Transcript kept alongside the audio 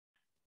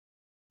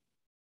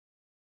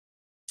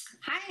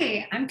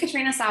Hi, I'm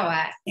Katrina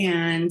Sawa,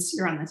 and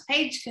you're on this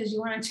page because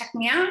you want to check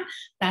me out.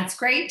 That's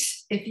great.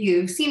 If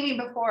you've seen me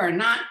before or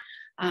not,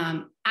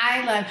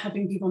 I love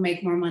helping people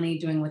make more money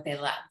doing what they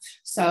love.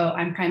 So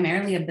I'm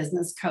primarily a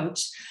business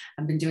coach.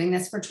 I've been doing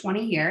this for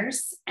 20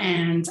 years,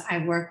 and I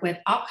work with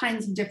all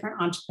kinds of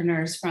different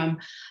entrepreneurs from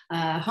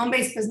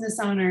home-based business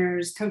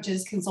owners,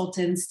 coaches,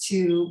 consultants,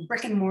 to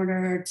brick and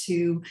mortar,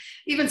 to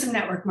even some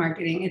network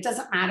marketing. It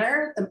doesn't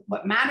matter.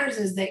 What matters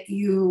is that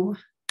you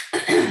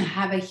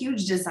have a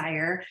huge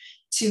desire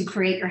to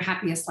create your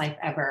happiest life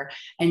ever.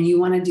 And you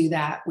want to do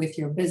that with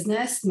your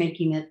business,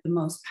 making it the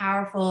most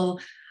powerful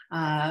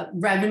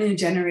revenue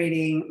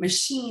generating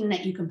machine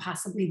that you can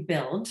possibly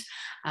build.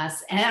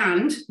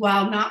 And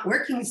while not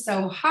working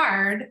so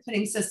hard,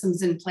 putting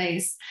systems in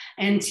place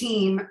and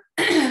team,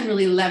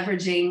 really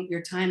leveraging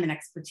your time and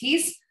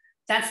expertise.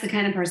 That's the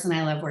kind of person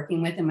I love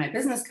working with in my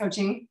business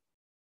coaching.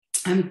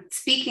 I'm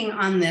speaking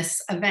on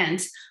this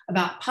event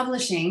about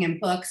publishing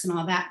and books and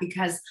all that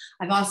because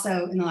I've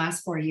also, in the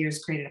last 4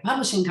 years, created a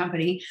publishing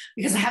company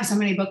because I have so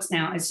many books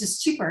now. It's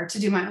just cheaper to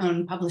do my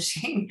own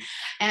publishing.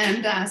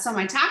 And so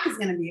my talk is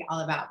going to be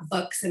all about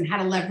books and how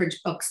to leverage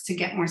books to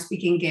get more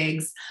speaking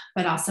gigs,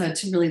 but also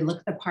to really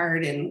look the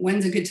part and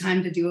when's a good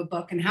time to do a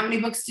book and how many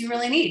books do you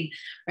really need,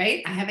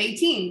 right? I have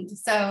 18.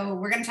 So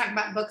we're going to talk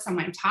about books on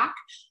my talk,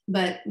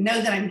 but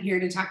know that I'm here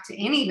to talk to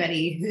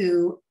anybody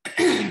who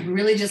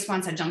really just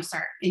wants a jumpstart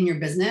in your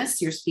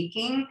business, your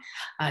speaking,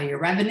 your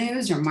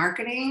revenues, your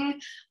marketing,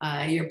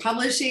 your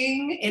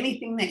publishing,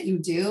 anything that you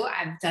do.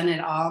 I've done it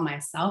all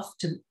myself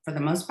for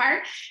the most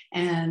part.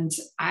 And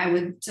I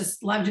would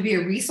just love to be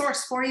a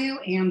resource for you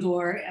and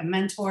or a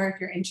mentor if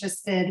you're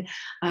interested.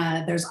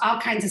 There's all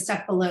kinds of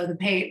stuff below the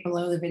page,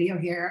 below the video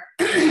here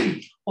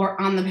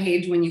or on the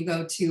page when you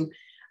go to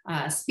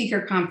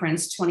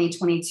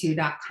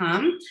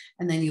speakerconference2022.com.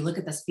 And then you look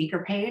at the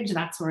speaker page.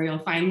 That's where you'll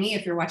find me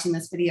if you're watching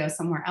this video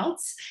somewhere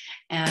else.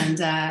 And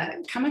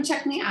come and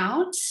check me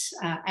out.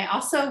 I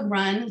also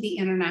run the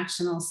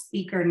International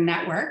Speaker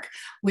Network,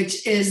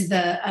 which is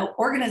the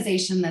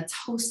organization that's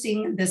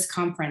hosting this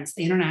conference,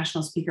 the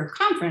International Speaker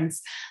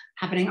Conference,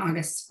 happening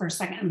August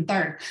 1st, 2nd, and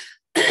 3rd.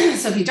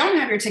 So if you don't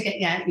have your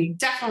ticket yet, you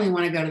definitely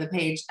want to go to the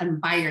page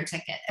and buy your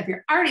ticket. If you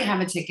already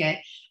have a ticket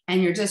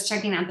and you're just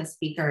checking out the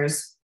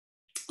speakers,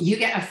 you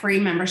get a free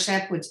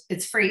membership, which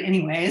it's free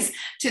anyways,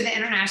 to the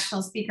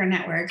International Speaker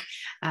Network.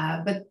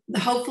 But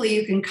hopefully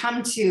you can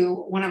come to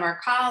one of our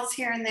calls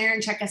here and there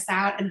and check us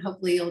out. And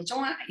hopefully you'll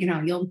join,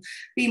 you'll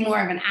be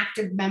more of an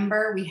active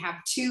member. We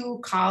have 2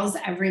 calls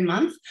every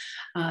month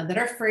that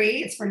are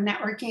free. It's for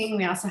networking.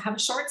 We also have a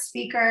short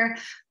speaker.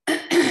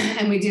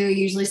 And we do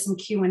usually some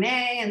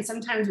Q&A, and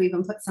sometimes we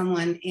even put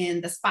someone in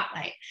the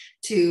spotlight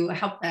to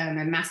help them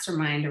and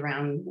mastermind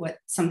around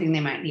something they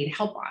might need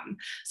help on.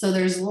 So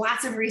there's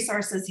lots of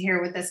resources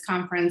here with this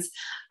conference.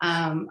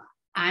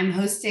 I'm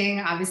hosting,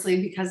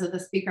 obviously, because of the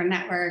Speaker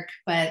Network,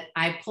 but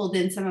I pulled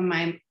in some of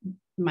my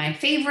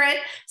favorite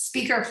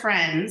speaker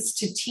friends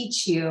to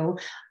teach you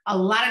a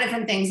lot of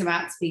different things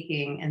about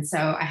speaking. And so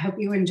I hope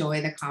you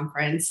enjoy the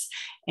conference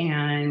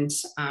and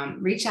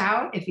reach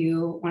out if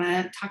you want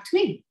to talk to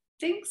me.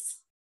 Thanks.